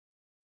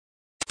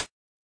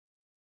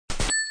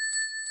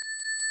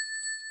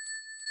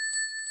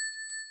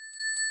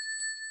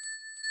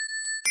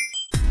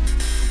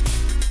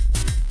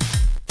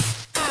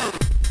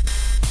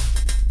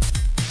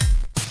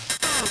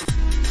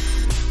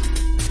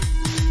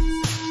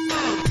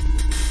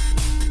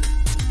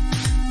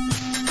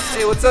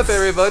Hey, what's up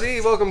everybody?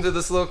 Welcome to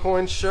the Slow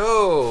Coin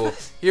Show.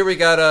 Here we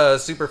got a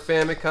Super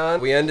Famicom.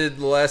 We ended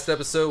the last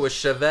episode with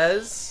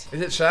Chavez.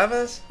 Is it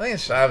Chavez? I think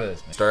it's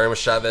Chavez. Starting with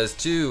Chavez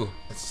II.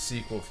 It's a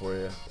sequel for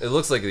you. It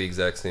looks like the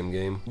exact same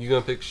game. You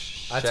gonna pick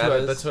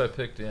Chavez? That's who I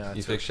picked, yeah.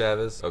 You pick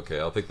Chavez? Okay,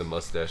 I'll pick the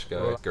mustache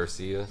guy,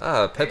 Garcia.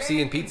 Ah,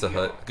 Pepsi and Pizza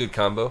Hut. Good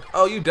combo.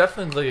 Oh, you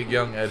definitely look like a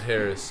young Ed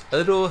Harris.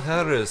 Ed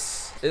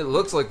Harris. It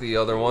looks like the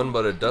other one,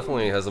 but it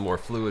definitely has a more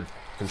fluid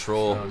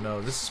control. Oh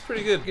no, this is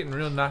pretty good. Getting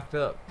real knocked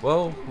up.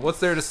 Well, what's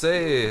there to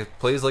say? It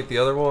plays like the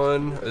other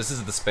one. This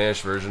is the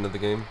Spanish version of the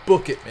game.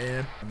 Book it,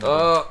 man.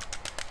 Oh,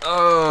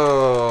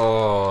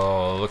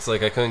 looks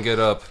like I couldn't get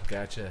up.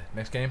 Gotcha.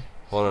 Next game.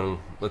 Hold on,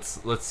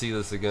 let's see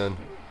this again.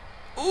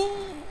 Ooh.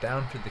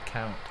 Down to the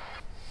count.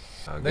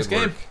 Next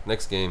game.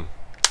 Next game.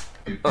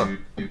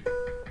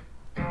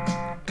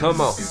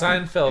 Come on.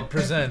 Seinfeld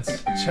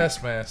presents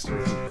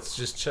Chessmaster. It's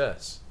just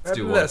chess. Let's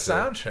do that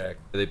soundtrack.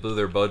 They blew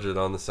their budget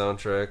on the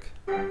soundtrack.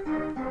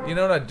 You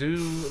know what I do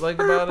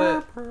like about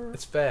it?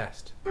 It's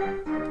fast.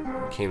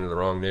 Came to the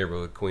wrong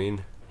neighborhood,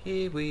 Queen.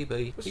 Hey, wee,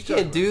 buddy. You talking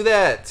can't do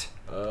that.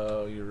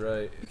 Oh, you're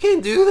right. You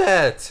can't do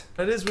that.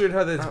 It is weird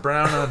how it's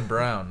brown on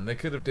brown. They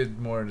could have did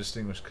more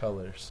distinguished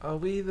colors. Are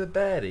we the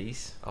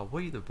baddies? Are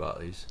we the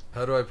baddies?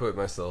 How do I put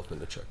myself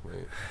into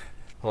checkmate?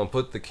 Hold on,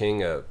 put the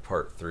king at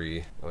part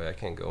 3. Oh, wait, I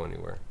can't go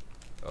anywhere.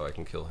 Oh, I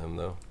can kill him,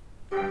 though.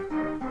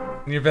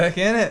 You're back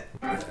in it.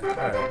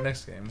 Alright,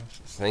 next game.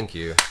 Thank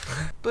you.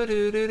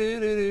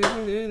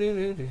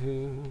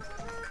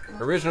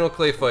 Original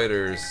Clay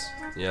Fighters.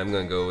 Yeah, I'm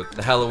gonna go with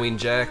the Halloween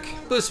Jack.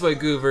 Blue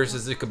Goo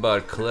versus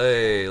Ichabod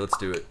Clay. Let's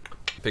do it.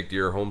 Picked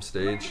your home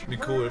stage. It'd be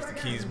cooler if the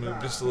keys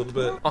moved just a little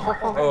bit.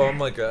 Oh, I'm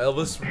like a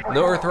Elvis.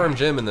 No Earthworm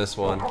Jim in this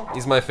one.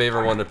 He's my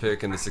favorite one to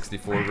pick in the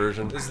 64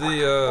 version. Is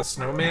the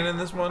snowman in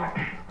this one?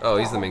 Oh,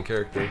 he's the main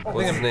character.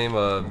 What's his name?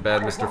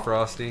 Bad Mr.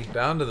 Frosty.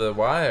 Down to the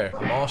wire.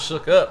 I'm all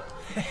shook up.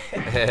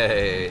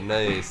 Hey,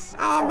 nice.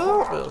 I'm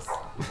Elvis.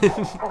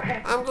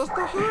 I'm just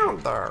a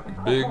hound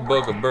dog. Big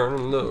bug of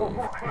burning love.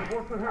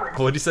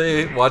 What'd you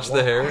say? Watch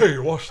the hair? Hey,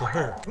 wash the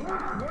hair.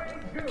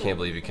 I can't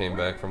believe you came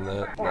back from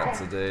that. Not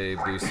today,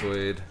 Blue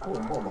Suede.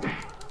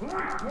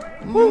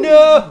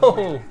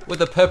 No!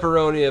 With a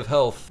pepperoni of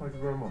health.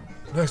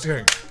 Next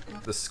game.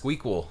 The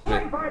Squeakquel.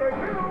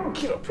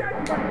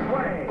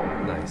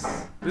 Nice.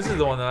 This is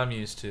the one that I'm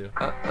used to.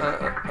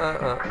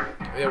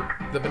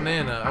 Yeah, the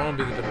banana. I want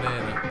to be the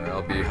banana.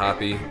 I'll be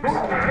Hoppy.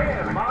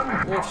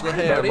 Watch the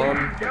hair,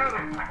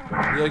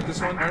 man. You like this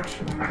one, Arch?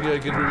 You got a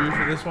good review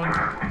for this one?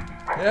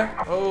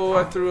 Yeah? Oh,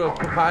 I threw a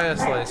papaya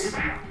slice.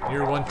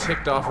 You're one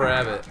ticked off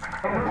rabbit.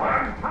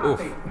 Oof.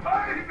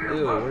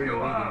 Ew, where are you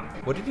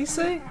eating? What did he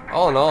say?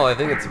 All in all, I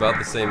think it's about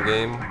the same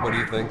game. What do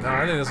you think? No,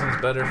 I think this one's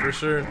better for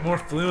sure. More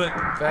fluent,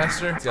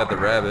 faster. It's got the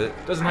rabbit.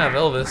 Doesn't have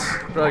Elvis.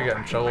 Probably got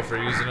in trouble for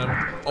using him.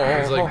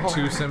 It's like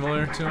too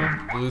similar to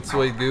him. Blue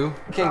Suede Goo.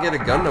 Can't get a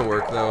gun to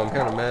work though. I'm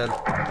kind of mad.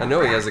 I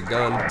know he has a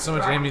gun. So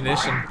much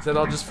ammunition. Is that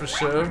all just for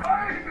show?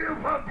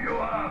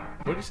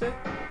 What'd you say?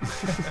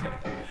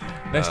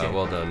 Next game.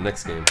 Well done.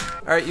 Next game.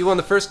 Alright, you won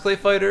the first Clay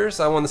Fighters.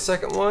 I won the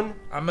second one.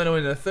 I'm gonna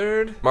win the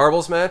third.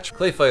 Marbles match.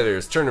 Clay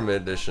Fighters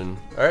Tournament Edition.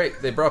 Alright,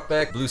 they brought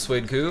back Blue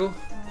Suede Goo.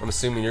 I'm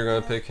assuming you're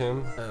gonna pick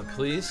him.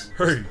 Please.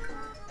 Hey,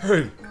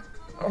 I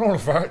don't want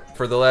to fight.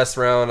 For the last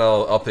round,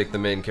 I'll pick the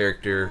main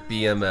character,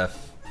 BMF.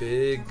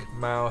 Big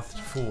mouthed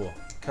fool.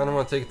 Kind of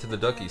want to take it to the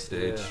ducky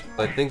stage.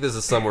 Yeah. I think this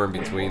is somewhere in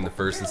between the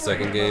first and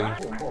second game.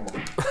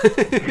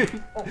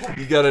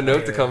 You got a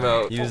note to come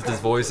out. Used his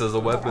voice as a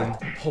weapon.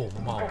 Hold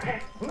them all.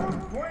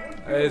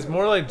 It's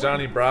more like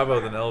Johnny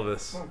Bravo than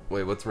Elvis.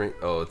 Wait, what's ring?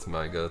 Oh, it's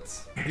my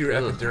guts. Your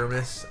Ugh.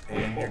 epidermis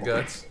and your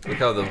guts. Look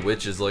how the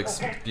witch is like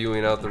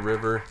spewing out the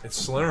river.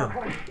 It's Slurm.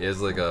 It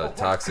has like a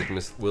toxic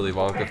Miss Willy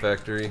Wonka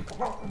factory.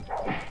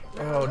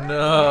 Oh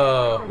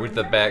no. With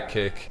the back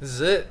kick. This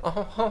is it.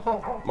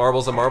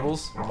 Marbles of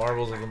marbles. The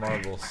marbles of the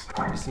marbles.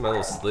 You see my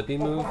little slippy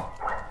move?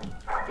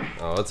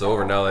 Oh, it's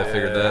over now that I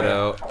figured that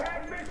out.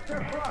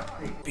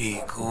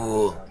 Be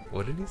cool.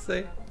 What did he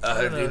say?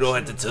 You don't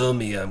have to tell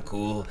me I'm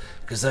cool,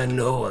 because I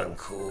know I'm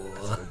cool.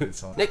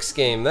 Next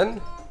game then.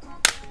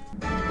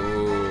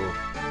 Ooh.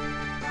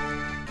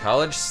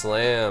 College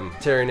Slam.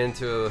 Tearing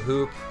into a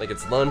hoop like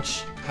it's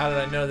lunch. How did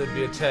I know there'd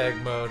be a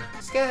tag mode?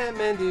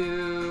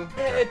 Skymandu.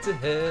 Head to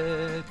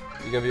head.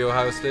 You gonna be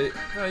Ohio State?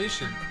 No, you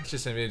should. It's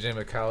just NBA Jam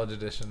a college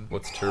edition.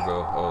 What's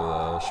turbo?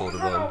 Oh, the shoulder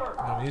blade.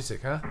 No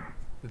music, huh?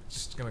 It's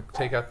just gonna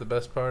take out the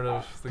best part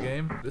of the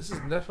game. This is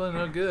definitely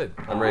no good.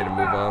 I'm ready to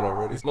move on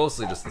already. It's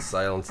mostly just the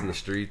silence in the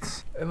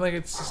streets. And like,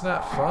 it's just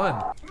not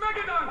fun.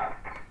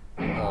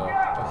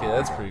 Oh, okay,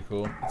 that's pretty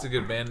cool. It's a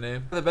good band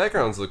name. The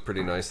backgrounds look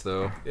pretty nice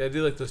though. Yeah, I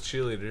do like those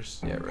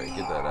cheerleaders. Yeah, right.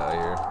 Get that out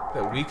of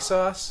here. That weak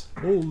sauce.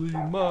 Holy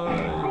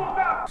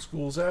my!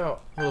 School's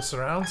out. A little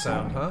surround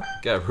sound, huh?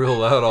 Got real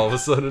loud all of a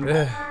sudden.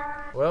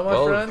 Well,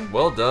 my friend.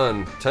 Well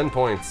done. 10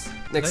 points.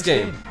 Next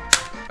game.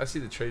 I see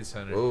the trade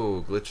center.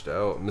 Oh, glitched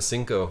out.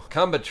 Masinko.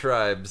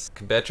 Combatribes.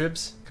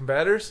 Combatribes?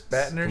 Combaters?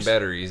 Batteners?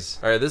 Combatteries.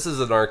 Alright, this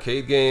is an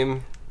arcade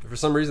game. For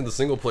some reason, the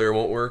single player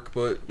won't work,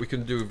 but we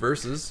can do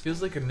versus.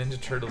 Feels like a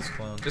Ninja Turtles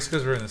clone. Just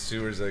because we're in the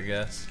sewers, I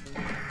guess.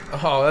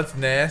 Oh, that's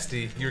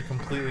nasty. You're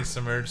completely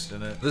submerged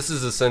in it. This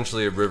is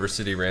essentially a River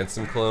City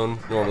Ransom clone.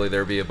 Normally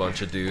there'd be a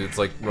bunch of dudes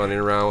like running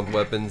around with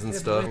weapons and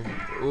stuff.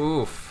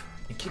 Oof.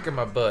 You're kicking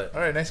my butt.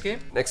 Alright, next game.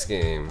 Next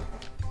game.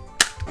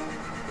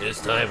 It's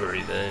time for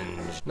revenge.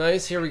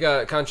 Nice, here we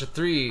got Contra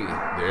 3,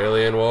 the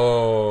Alien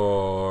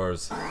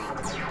Wars.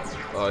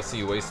 Oh, I see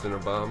you wasting a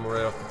bomb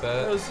right off the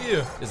bat. That was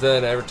you. Is that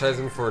an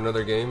advertisement for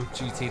another game?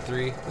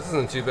 GT3? This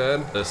isn't too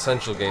bad. The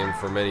essential game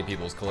for many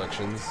people's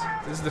collections.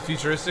 This is the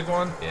futuristic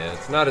one? Yeah,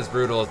 it's not as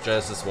brutal as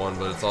Genesis 1,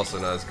 but it's also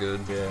not as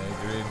good. Yeah,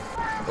 agreed.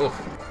 Oh,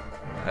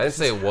 I didn't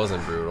say it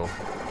wasn't brutal.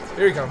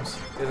 Here he comes.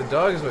 Yeah, the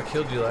dog is what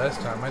killed you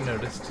last time, I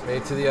noticed. Hey,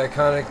 to the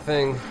iconic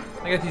thing.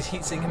 I got these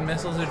heat-sinking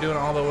missiles that are doing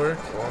all the work.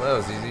 Well, that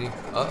was easy.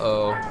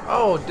 Uh-oh.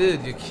 Oh,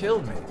 dude, you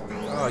killed me.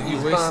 Oh, you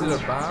These wasted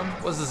bombs. a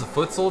bomb? Was this a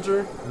foot soldier?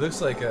 It looks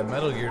like a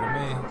Metal Gear to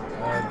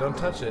me. Don't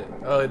touch it.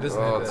 Oh, it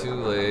doesn't Oh, hit that. too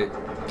late.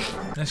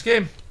 Next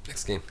game.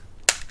 Next game.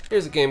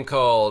 Here's a game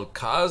called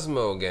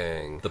Cosmo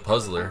Gang, the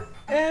Puzzler.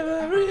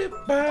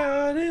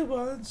 Everybody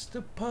wants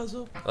to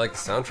puzzle. I like the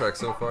soundtrack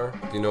so far.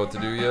 Do you know what to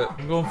do yet?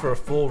 I'm going for a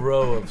full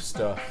row of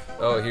stuff.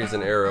 Oh, here's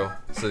an arrow.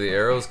 So the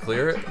arrows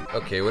clear it?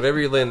 Okay, whatever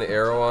you land the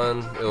arrow on,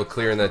 it'll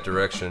clear in that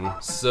direction.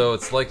 So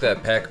it's like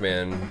that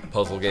Pac-Man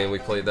puzzle game we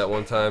played that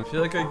one time. I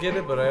feel like I get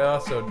it, but I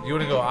also... You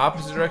want to go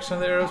opposite direction of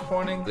the arrows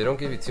pointing? They don't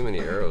give you too many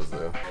arrows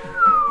though.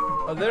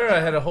 Oh, there I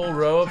had a whole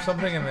row of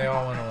something and they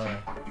all went away.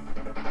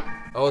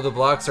 Oh, the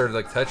blocks are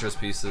like Tetris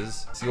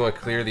pieces. So you want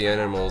to clear the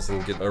animals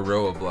and get a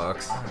row of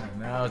blocks.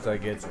 Now I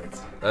get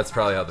it. That's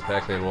probably how the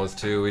Pac-Man was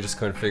too. We just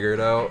couldn't figure it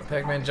out.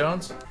 Pac-Man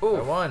Jones? Ooh.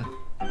 I won.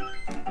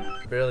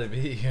 Barely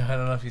beat you. I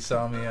don't know if you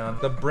saw me on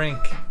the brink.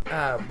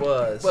 I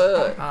was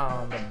What?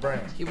 on the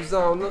brink. He was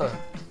on the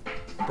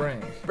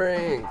Brink.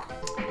 brink.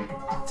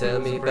 Tell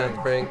me about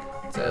the brink.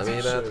 Tell me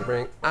about the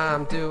brink.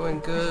 I'm doing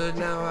good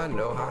now. I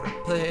know how to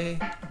play.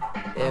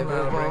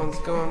 Everyone's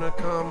gonna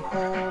come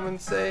home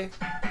and say,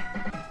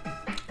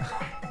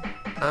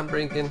 I'm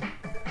brinking.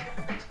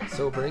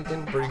 So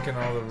brinking. Brinking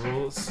all the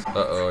rules.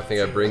 Uh-oh, I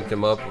think I brinked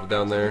him up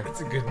down there.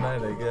 It's a good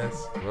night, I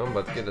guess. Well, I'm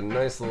about to get a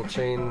nice little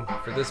chain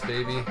for this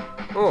baby.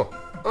 Oh,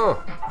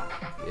 oh.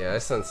 Yeah, I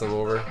sent some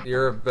over.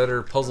 You're a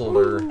better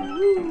puzzler.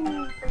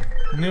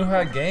 New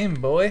hot game,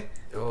 boy.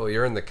 Oh,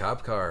 you're in the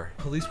cop car.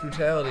 Police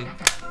brutality.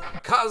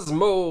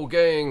 Cosmo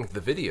Gang,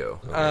 the video.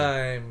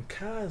 I'm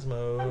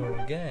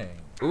Cosmo Gang.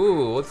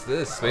 Ooh, what's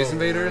this? Space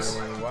Invaders?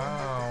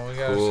 Wow, we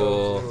got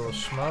Cool. ourselves a little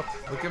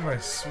shmup. Look at my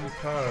sweet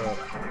power up.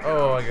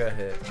 Oh, I got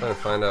hit. Trying to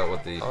find out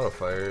what the auto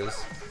fire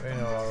is. Ain't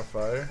no auto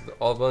fire.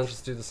 All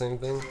bunches do the same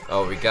thing?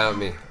 Oh, he got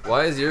me.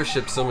 Why is your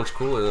ship so much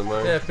cooler than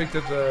mine? Yeah, I picked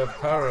up the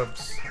power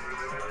ups.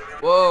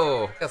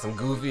 Whoa! Got some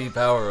goofy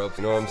power-ups,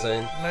 you know what I'm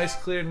saying? Nice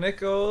clear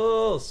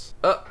nickels.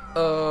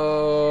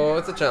 Uh-oh,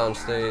 it's a challenge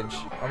stage.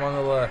 I'm on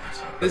the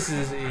left. This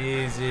is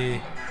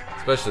easy.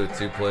 Especially with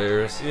 2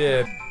 players.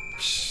 Yeah.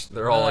 Psh,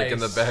 they're all like in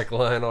the Nice. back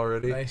line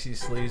already. Nicey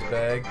sleaze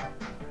bag.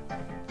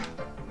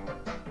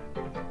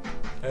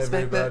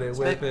 Everybody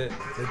whip it.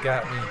 They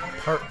got me.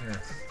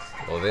 Partner.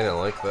 Oh, they didn't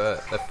like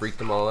that. That freaked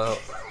them all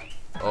out.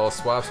 Oh,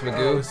 Swaps Oh,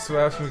 Magoo.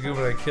 swaps Magoo,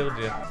 but I killed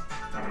you.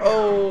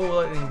 Oh,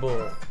 lightning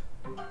bolt.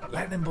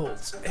 Lightning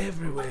bolts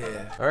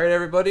everywhere. Alright,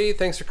 everybody,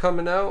 thanks for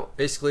coming out.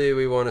 Basically,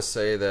 we want to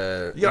say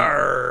that...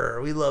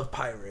 Yarr, we love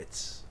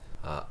pirates.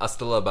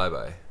 Hasta la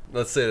bye-bye.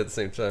 Let's say it at the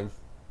same time.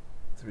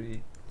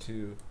 3,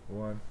 2,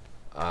 1.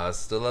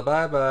 Hasta la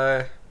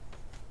bye-bye.